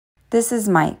This is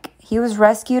Mike. He was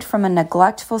rescued from a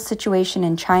neglectful situation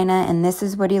in China, and this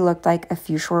is what he looked like a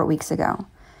few short weeks ago.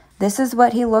 This is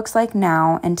what he looks like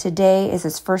now, and today is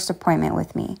his first appointment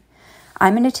with me.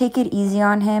 I'm going to take it easy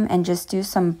on him and just do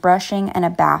some brushing and a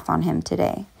bath on him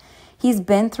today. He's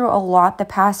been through a lot the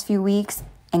past few weeks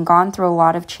and gone through a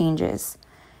lot of changes.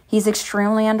 He's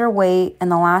extremely underweight,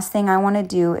 and the last thing I want to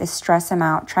do is stress him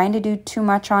out trying to do too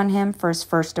much on him for his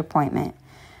first appointment.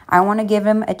 I want to give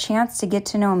him a chance to get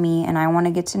to know me, and I want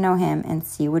to get to know him and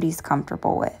see what he's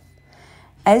comfortable with.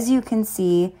 As you can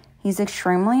see, he's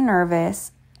extremely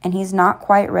nervous, and he's not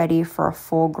quite ready for a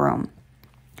full groom.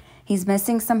 He's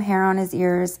missing some hair on his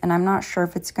ears, and I'm not sure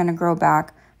if it's going to grow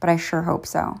back, but I sure hope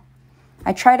so.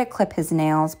 I tried to clip his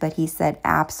nails, but he said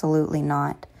absolutely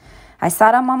not. I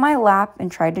sat him on my lap and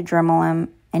tried to Dremel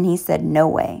him, and he said no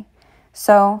way.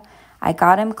 So I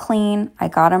got him clean, I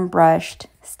got him brushed.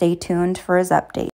 Stay tuned for his update.